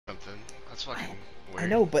That's fucking weird. I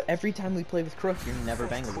know, but every time we play with Crook, you're never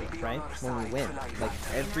Bangalore, right? When we win. Like,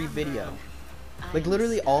 every video. Like,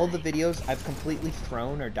 literally all the videos I've completely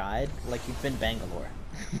thrown or died, like, you've been Bangalore.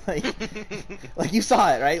 like, like, you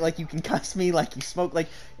saw it, right? Like, you can cuss me, like, you smoke, like,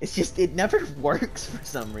 it's just, it never works for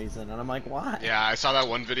some reason, and I'm like, why? Yeah, I saw that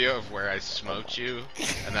one video of where I smoked you,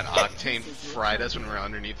 and then Octane fried us when we were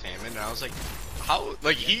underneath Hammond, and I was like, how,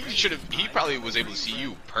 like, he probably was able to see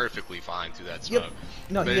you perfectly fine through that smoke. Yep.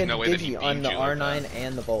 No, but he had no way that he Digi on the you R9 like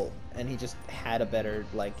and the Bolt, and he just had a better,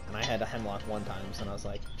 like, and I had a Hemlock one time, and I was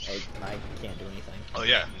like, hey, I can't do anything. Oh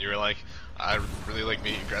yeah, you were like, I really like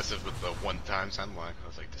being aggressive with the one-time Hemlock. I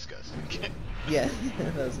was like, disgusting. Yeah,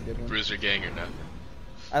 that was a good one. Bruiser gang or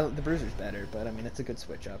no? The Bruiser's better, but I mean, it's a good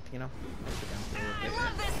switch up, you know?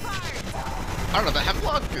 I don't know, the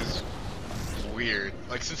Hemlock is weird.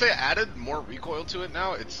 Like, since they added more recoil to it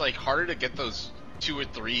now, it's like harder to get those 2 or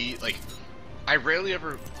 3, like, I rarely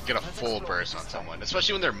ever get a full burst on someone,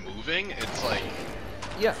 especially when they're moving. It's like,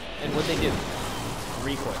 yeah, and what they do,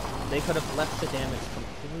 recoil. They could have left the damage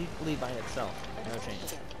completely by itself, no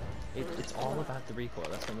change. It's all about the recoil.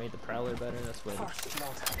 That's what made the Prowler better. That's what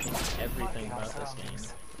changed everything about this game.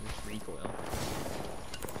 Is recoil.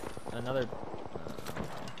 Another,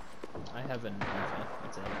 I have an Eva.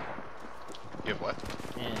 That's it. you have what?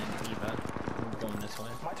 And Eva. I'm going this way.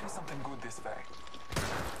 Might be something good this way.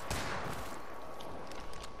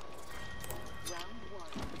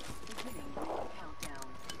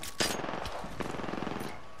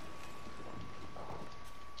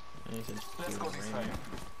 Let's go this way.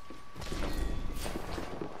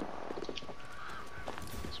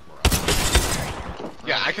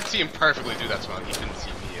 Yeah, I could see him perfectly do that smoke. He couldn't see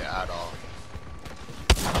me at all.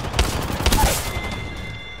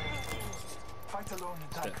 Fight alone in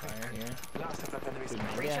dark Spitfire here.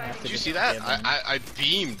 here. Did you see that? I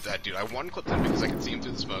beamed that dude. I one-clipped him because I could see him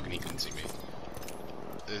through the smoke and he couldn't see me.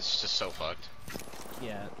 It's just so fucked.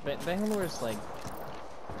 Yeah, but Bangalore's like...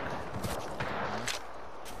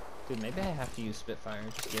 Dude, maybe I have to use Spitfire,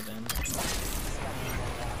 just give in.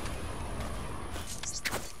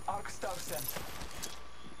 Arc star sent.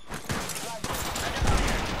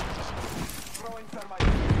 Throwing thermite.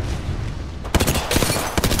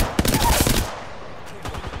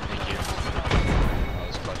 Thank you. That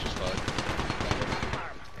was clutch as fuck.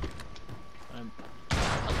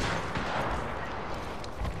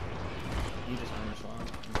 You just armor swap.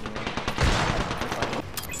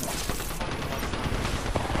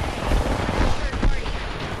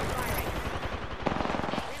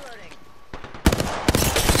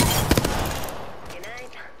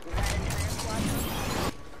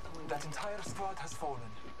 That entire squad has fallen.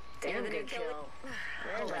 Damn good kill.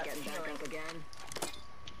 We're not getting back up again.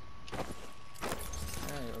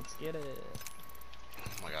 Alright, let's get it.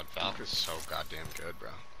 Oh my god, Valk is so goddamn good, bro.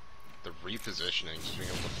 The repositioning, just being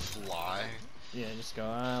able to fly. Yeah, just go,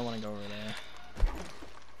 I want to go over there.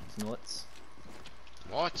 It's nuts.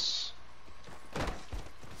 What?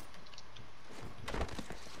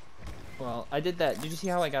 Well, I did that. Did you see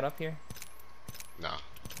how I got up here? No.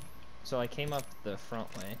 So I came up the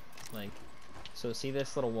front way. Like, so see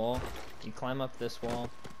this little wall? You climb up this wall,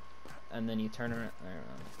 and then you turn around,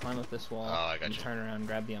 climb up this wall, Oh, I got and you. turn around and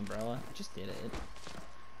grab the umbrella. I just did it.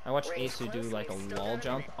 I watched Asu do like a wall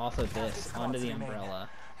jump off of this onto the umbrella,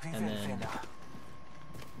 and then...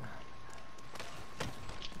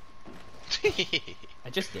 I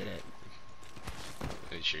just did it.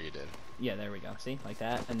 Are you sure you did? Yeah, there we go. See? Like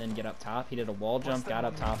that, and then get up top. He did a wall jump, got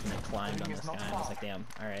up top, and then climbed on this guy. I was like, damn,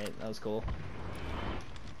 alright, that was cool.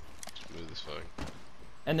 Smooth as fuck.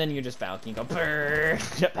 And then you just Valk, and you go, brrr,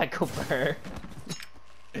 jetpack go brrr.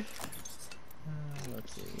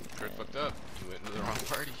 Let's see. Kurt fucked up. You went into the wrong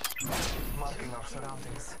party. Marking our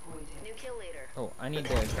surroundings. New kill leader. Oh, I need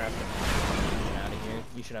to craft a get out of here.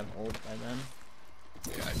 You should have ult by then.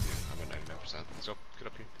 Yeah, I do. I'm at 99%. Let's go. Get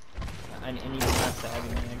up here. I need to craft the heavy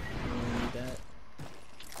mag. I really need that.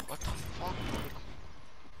 What the fuck?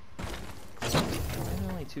 There's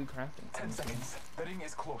only 2 crafting 10 things. seconds. The ring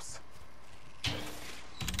is close.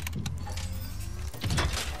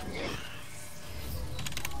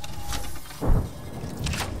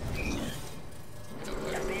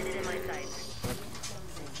 Bandit in my sights.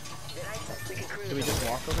 We can cruise. Do we just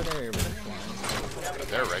walk over there or are we flying?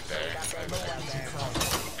 They're right there. I can see them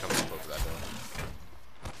coming up over that door.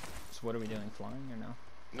 So what are we doing? Flying or no?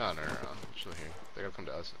 No. Chill here. They gotta come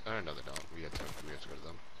to us. No, they don't. We have to go to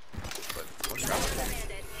them. But what's wrong?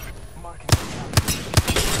 Marking.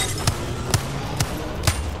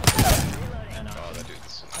 I know. Oh, that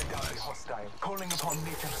dude's Identity nice. hostile. Calling upon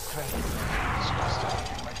nature's strength.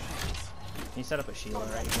 Disgusting. My shields. Can you set up a Sheila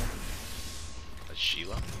right here? A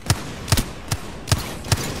Sheila?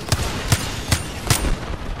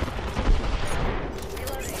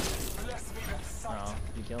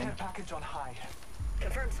 kill him. Care package on high.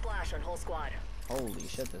 Confirmed splash on whole squad. Holy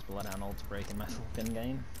shit, this Bloodhound ult's breaking my fucking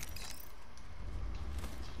game.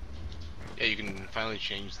 Yeah, you can finally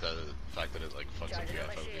change the fact that it like fucks up your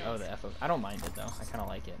FOV. Oh, the FO. I don't mind it though. I kind of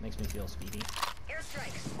like it. It makes me feel speedy.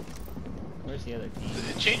 Airstrikes. Where's the other team?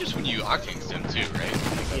 It changes when you octane stim too, right? I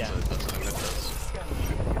think that's Yeah. that's what it does.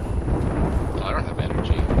 Oh, I don't have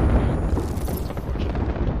energy. That's unfortunate.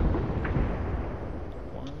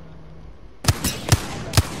 One.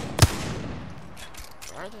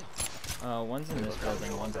 Where are they? One's in this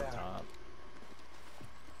building, one's up top.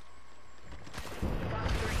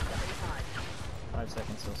 5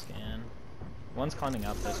 seconds till scan. One's climbing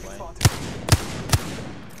up this way.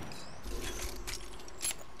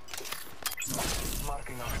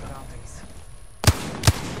 Marking our surroundings.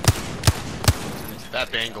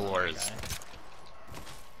 That Bangalore is.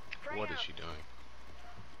 What is she doing?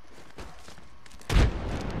 I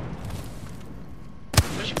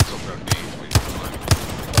wish you could still throw nades when you're flying.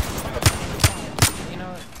 You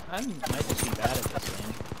know, I might just be bad at this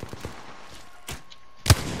game.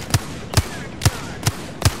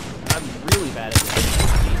 I'm really bad at this game.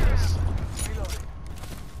 Jesus.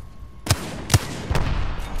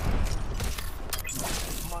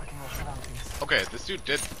 Marking our surroundings. Okay, this dude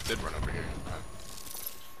did run over here.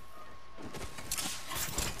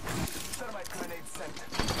 Thermite grenade sent.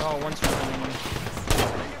 Oh, one's running.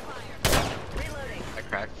 Reloading. I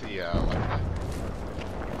cracked the Wi-Fi.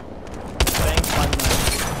 Bang, climbing up.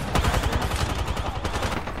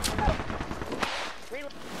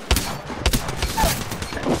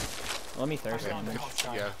 Let me thirst damage.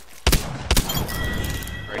 Yeah.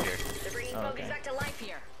 Right here. They're bringing Oh, bogeys okay. back to life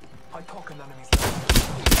here. I talk an enemy's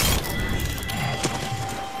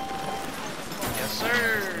Yes,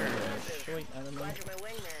 sir. Sweet, I don't know. Glad you're my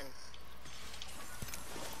wingman.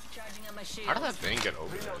 Charging on my shield. How did that thing get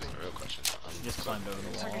over there? Is the real question. She just climbed over the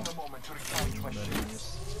wall. taking a moment to recharge my But shields.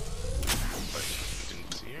 it's- But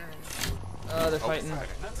didn't see her. they're fighting. okay.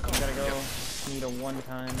 Let's go. We gotta go. Need a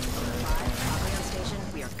one-time. Copy on station.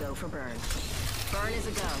 We are go for burn. Burn is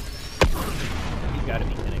a go. You gotta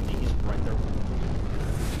be kidding me. He's right there.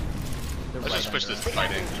 They're Let's right just push under this us.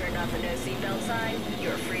 fighting. Turned off the no seatbelt sign.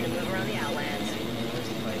 You're free to move around the Outlands. Where's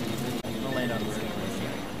the fight? I'm gonna land on the roof.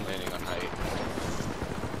 Landing on height.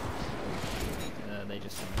 They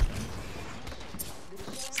just finished him.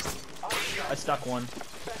 I stuck one.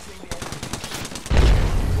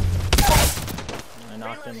 I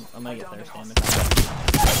knocked him. I'm gonna get thirst damage.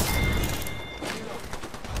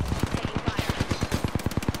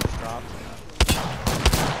 Dropped.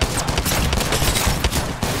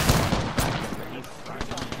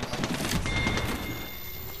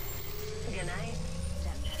 Good night.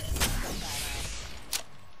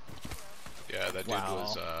 Yeah, that dude Wow.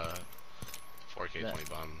 was 4K 20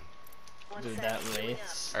 bomb. Dude, that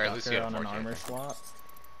Wraith Alright, at least stuck you her have on an 4K. armor swap.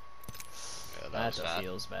 Yeah, that That was just bad.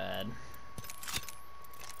 feels bad.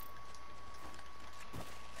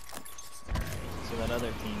 Alright, so that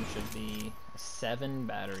other team should be 7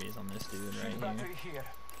 batteries on this dude right here. Battery here.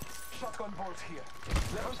 Shotgun bolt here.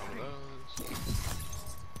 Level Some of 3. those.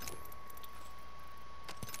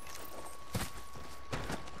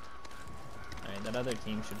 Alright, that other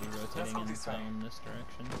team should be rotating go in this way. this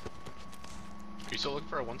direction. Are you still looking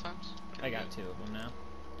for a one-times? I got 2 of them now.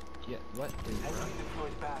 Yeah, what is Enemy that?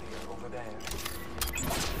 deployed barrier over there.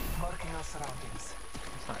 Marking our surroundings.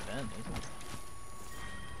 It's not them, is it?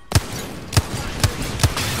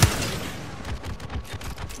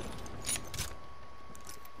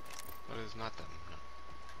 That is not them. No.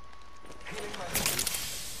 Healing my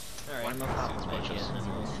Alright, I'm gonna pop Seems my much kit as- and then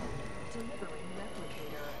we'll...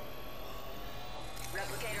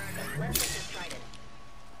 Replicator on the left is Trident.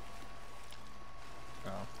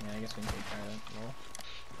 Oh, yeah, I guess we can take care of that. Well,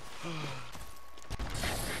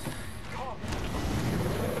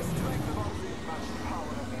 strength of our match the power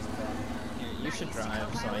of these men. here, you should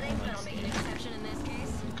drive so I can like I'll make an see. exception in this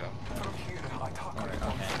case. Okay. From here, I talk Alright,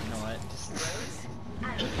 okay, you know what? Just... Rose?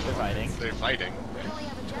 They're fighting. They're fighting. We only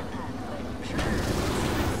have a jetpack.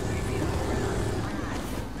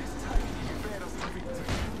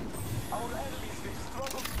 Our enemies, they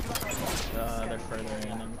struggle to drive us. They're further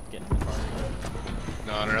in and getting the car.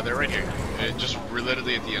 No, they're right here. We're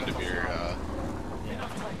literally at the end of your, Yeah.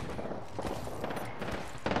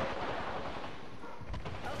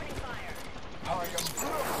 Opening fire. I am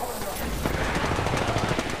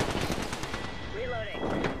Reloading.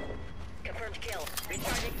 Confirmed kill.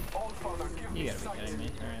 Recharging. all father, give You me gotta be sight. kidding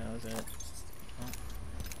me. Alright, that was it.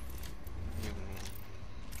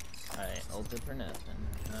 Alright, ulted for nothing.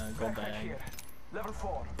 Gold Backpack bag. here. Level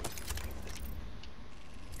 4.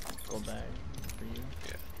 Gold bag for you.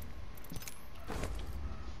 yeah.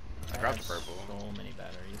 grab have the purple. so many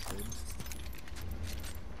batteries, dude.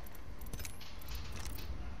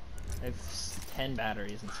 I have 10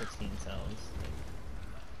 batteries and 16 cells.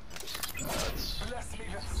 That's Bless me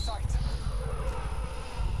with sight.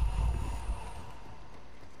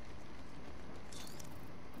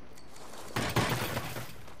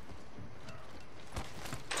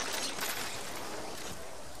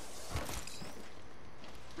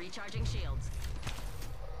 Recharging shields.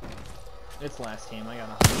 It's last team. I got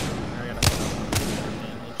 100. I got 100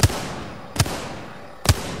 damage.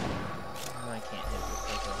 I can't hit this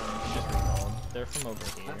purple. He just recalled. They're from over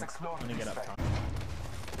here. Let's explore I'm gonna get this up way. top.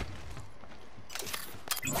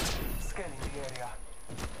 Scanning the area.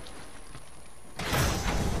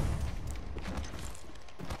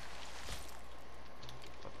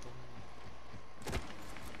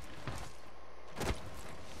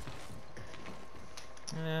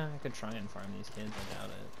 Yeah, I could try and farm these kids. I doubt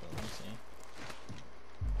it, but we'll see.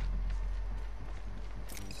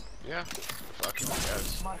 yeah. Fucking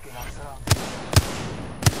guys. Marking our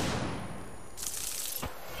surroundings.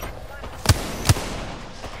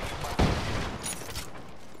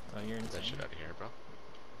 Oh, you're Get that insane. shit out of here, bro.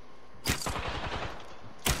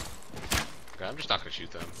 Okay, I'm just not gonna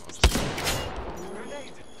shoot them. I'll just...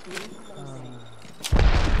 Grenade. We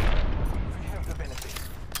have the benefit.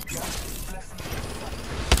 Yeah. Bless me.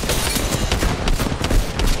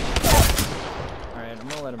 Alright, I'm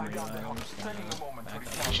gonna let him I got the revive. I'm hook. just gonna Taking a moment to back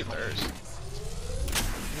recharge. up. Shoot theirs.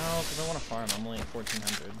 No, because I want to farm. I'm only at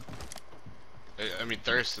 1400. I mean,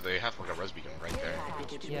 thirst, they have like a res beacon right there.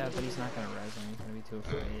 Yeah, but he's not gonna res him. He's gonna be too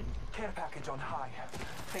afraid. Care package on high.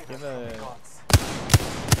 Favors Give from the a- gods.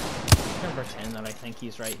 I'm gonna pretend that I think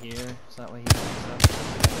he's right here, so that way he picks up.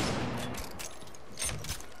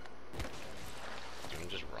 Do you want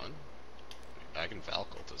to just run? I can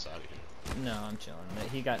Valcult this out of here. No, I'm chilling.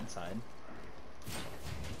 He got inside.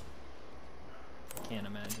 Can't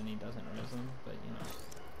imagine he doesn't res him, but you know.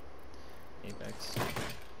 Apex.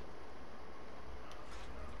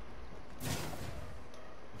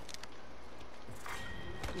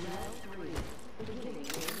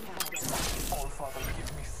 All Father,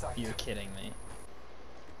 give me sight. You're kidding me.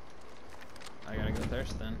 I gotta go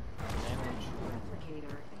thirst then. Damage.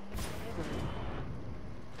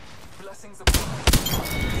 Blessings of I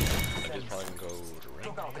just probably can go to ring.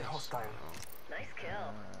 Took out a hostile. Nice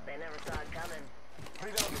kill. They never saw it coming.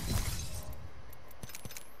 Reloading.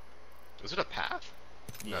 Was it a path?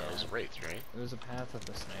 Yeah. No, it was a wraith, right? It was a path with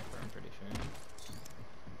a sniper, I'm pretty sure.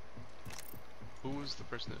 Who was the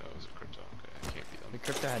person that? Oh, it was a crypto. Okay, I can't be The them.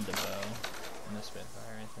 crypto had the bow and the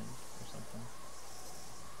spitfire, I think, or something.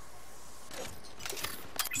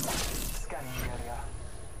 Scanning the area.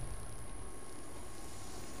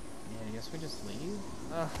 Yeah, I guess we just leave?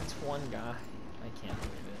 Oh, it's one guy. I can't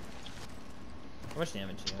believe it. How much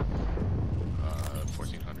damage do you have?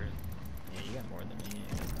 1400. Yeah, you got more than me.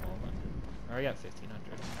 I got 1200. Or I got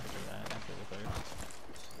 1500 after that, after the third.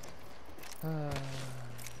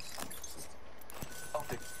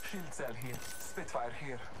 Optic. Shield cell here. Spitfire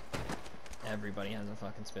here. Everybody has a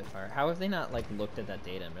fucking Spitfire. How have they not like looked at that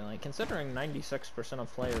data and been like, considering 96%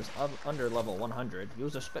 of players under level 100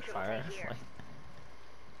 use a Spitfire? Like,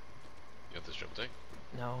 You have this triple take?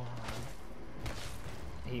 no.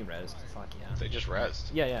 He rezzed. Fuck yeah. They just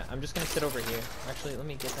rezzed. Yeah, yeah. I'm just gonna sit over here. Actually, let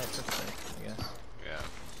me get that triple take, I guess. Yeah.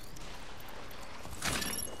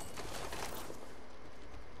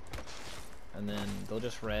 And then they'll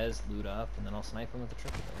just res, loot up, and then I'll snipe them with the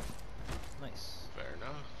triple take. Nice. Fair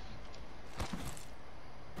enough.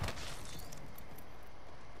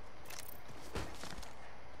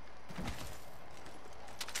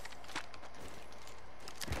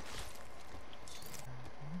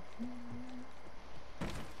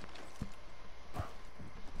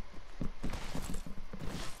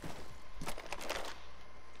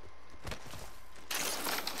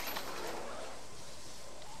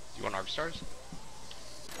 You want ARC stars?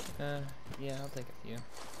 Yeah, I'll take a few.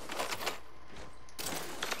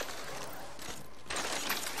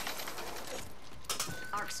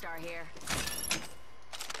 Arcstar here.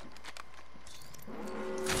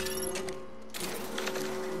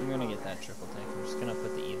 I'm gonna get that triple take. I'm just gonna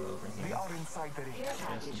put the Eva over We here. are inside the ring.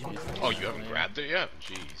 Just in case Oh, they you haven't land. grabbed it yet?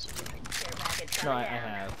 Jeez. Care package No, coming I down.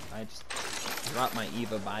 have. I just dropped my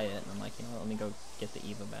Eva by it, and I'm like, you know what, let me go get the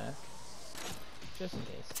Eva back. Just in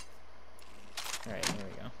case. Alright, here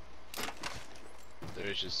we go.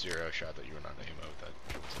 There's just zero shot that you run out of ammo with that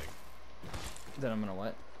triple take. Then I'm gonna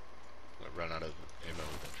what? Run out of ammo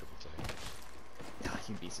with that triple take. God,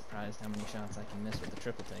 you'd be surprised how many shots I can miss with the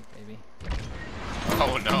triple take, baby.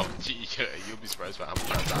 Oh no, you'll be surprised by how much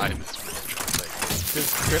I died in this thing.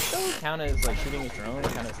 Does crypto count as like shooting a drone?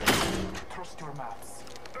 Kind of thing. Trust your maps.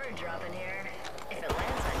 Bird dropping here. If it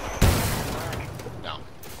lands on you, good luck. No,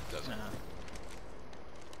 it doesn't. Nah.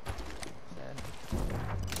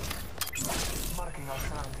 Marking our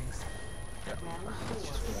surroundings. It's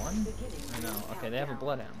just one? I know. Okay, they have a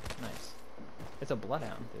bloodhound. Nice. It's a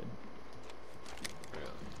bloodhound, dude.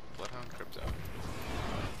 Really? Bloodhound crypto.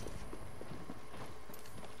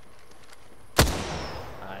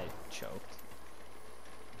 I choked.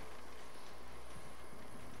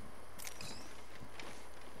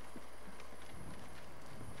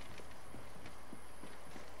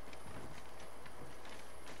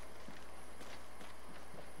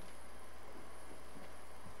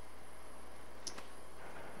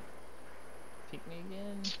 Pick me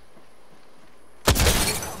again.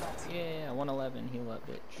 Yeah, 111, heal up,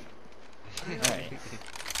 bitch. Alright.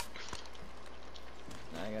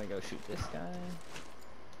 Now I gotta go shoot this guy.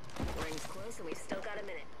 Ring's close and we've still got a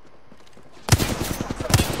minute.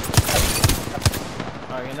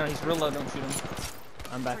 Alright, no, he's real low, don't shoot him.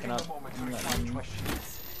 I'm backing up. Taking a moment to I'm recharge my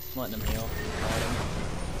shields. letting him heal.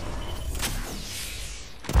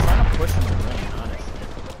 I'm trying to push him in the ring, honestly.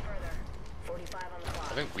 Go further. 45 on the I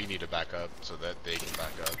clock. think we need to back up so that they can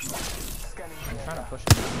back up. Scanning I'm the trying to area. push him.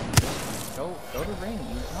 Go to ring.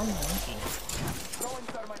 You tell me, monkey. Throwing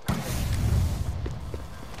thermite grenade.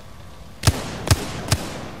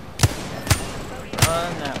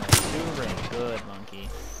 Run that way. Do ring. Good, monkey.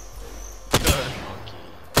 Good monkey.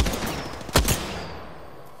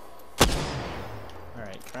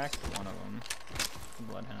 Alright, cracked one of them. The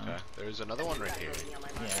bloodhound. Okay, there's another one right here.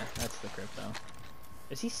 Yeah, that's the crypto.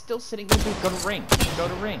 Is he still sitting there? Dude, go to ring. Go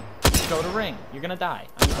to ring. Go to ring. You're gonna die.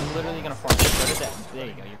 I'm literally gonna farm. Go to that. There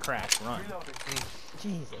you go. You're cracked. Run. Reloading.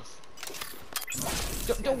 Jesus.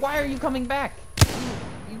 Why are you coming back?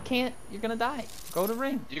 You can't. You're gonna die. Go to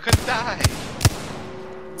ring. You could die!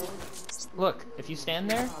 Look, if you stand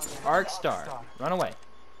there, arc star. Run away.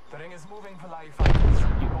 The ring is moving for life fighters.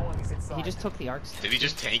 No one is inside. He just took the arc star. Did he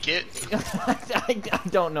just tank it? I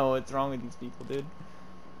don't know what's wrong with these people, dude.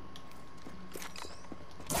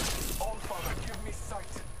 All father, give me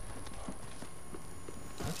sight.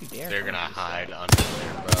 Don't you dare. They're come gonna up this hide way. under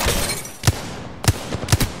there, bro.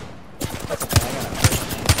 That's okay, I got it.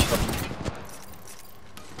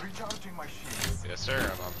 Recharging my shields. Yes, sir.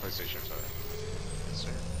 I'm on PlayStation 5. Yes,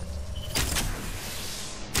 sir.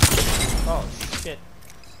 Oh, shit.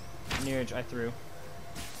 Neeraj, I threw.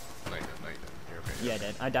 No, you didn't. No, you didn't. You're okay. Yeah, I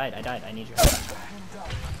did. I died. I need your help. Him down.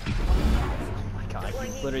 Oh my god,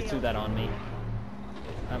 he literally threw that on me.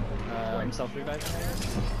 I'm self-reviving.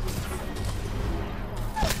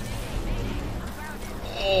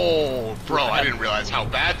 Oh, bro, I didn't realize how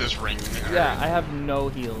bad this ring is. Yeah, I have no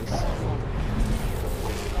heals.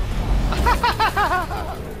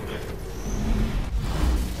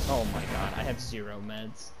 Oh my god, I have 0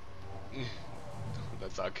 meds.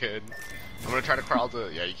 That's not good. I'm gonna try to crawl to.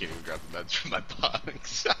 Yeah, you can't even grab the meds from my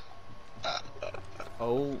box.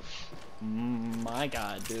 Oh my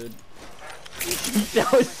god, dude.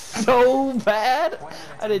 That was so bad!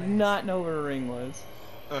 I did not know where a ring was.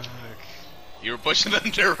 You were pushing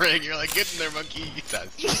under ring. You're like, get in there, monkey. He says.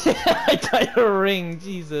 I died a ring,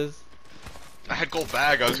 Jesus. I had gold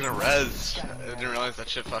bag. I was gonna res. I didn't realize that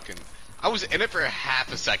shit fucking. I was in it for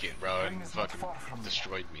half a second, bro, and Ring is not fucking far from me.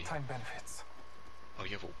 destroyed me. Time benefits. Oh,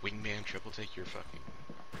 you have a wingman triple take? You're fucking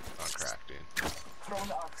on crack, dude.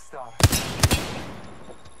 Thrown arc star.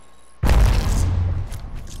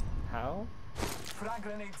 How? Frag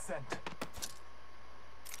grenade sent.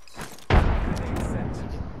 Grenade sent.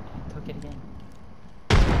 Took it again.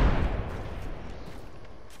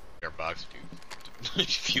 Your box, dude.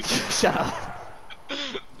 If you Shut up.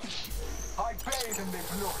 I bathe in their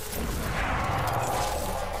blood.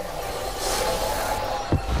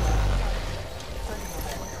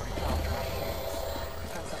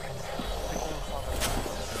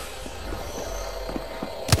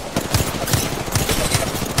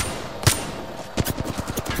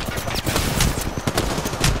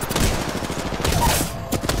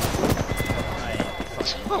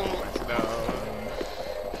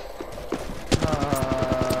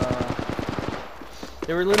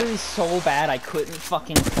 They were literally so bad I couldn't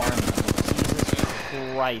fucking farm them.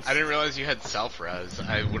 Jesus Christ. I didn't realize you had self-res.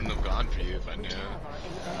 I wouldn't have gone for you if I knew.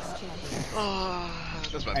 Oh,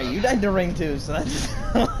 that's my bad. Hey, you died to ring too, so that's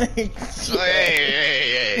like, Oh,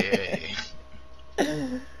 hey.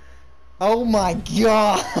 oh my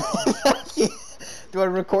god. Do I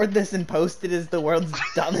record this and post it as the world's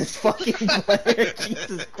dumbest fucking player?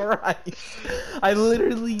 Jesus Christ. I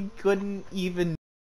literally couldn't even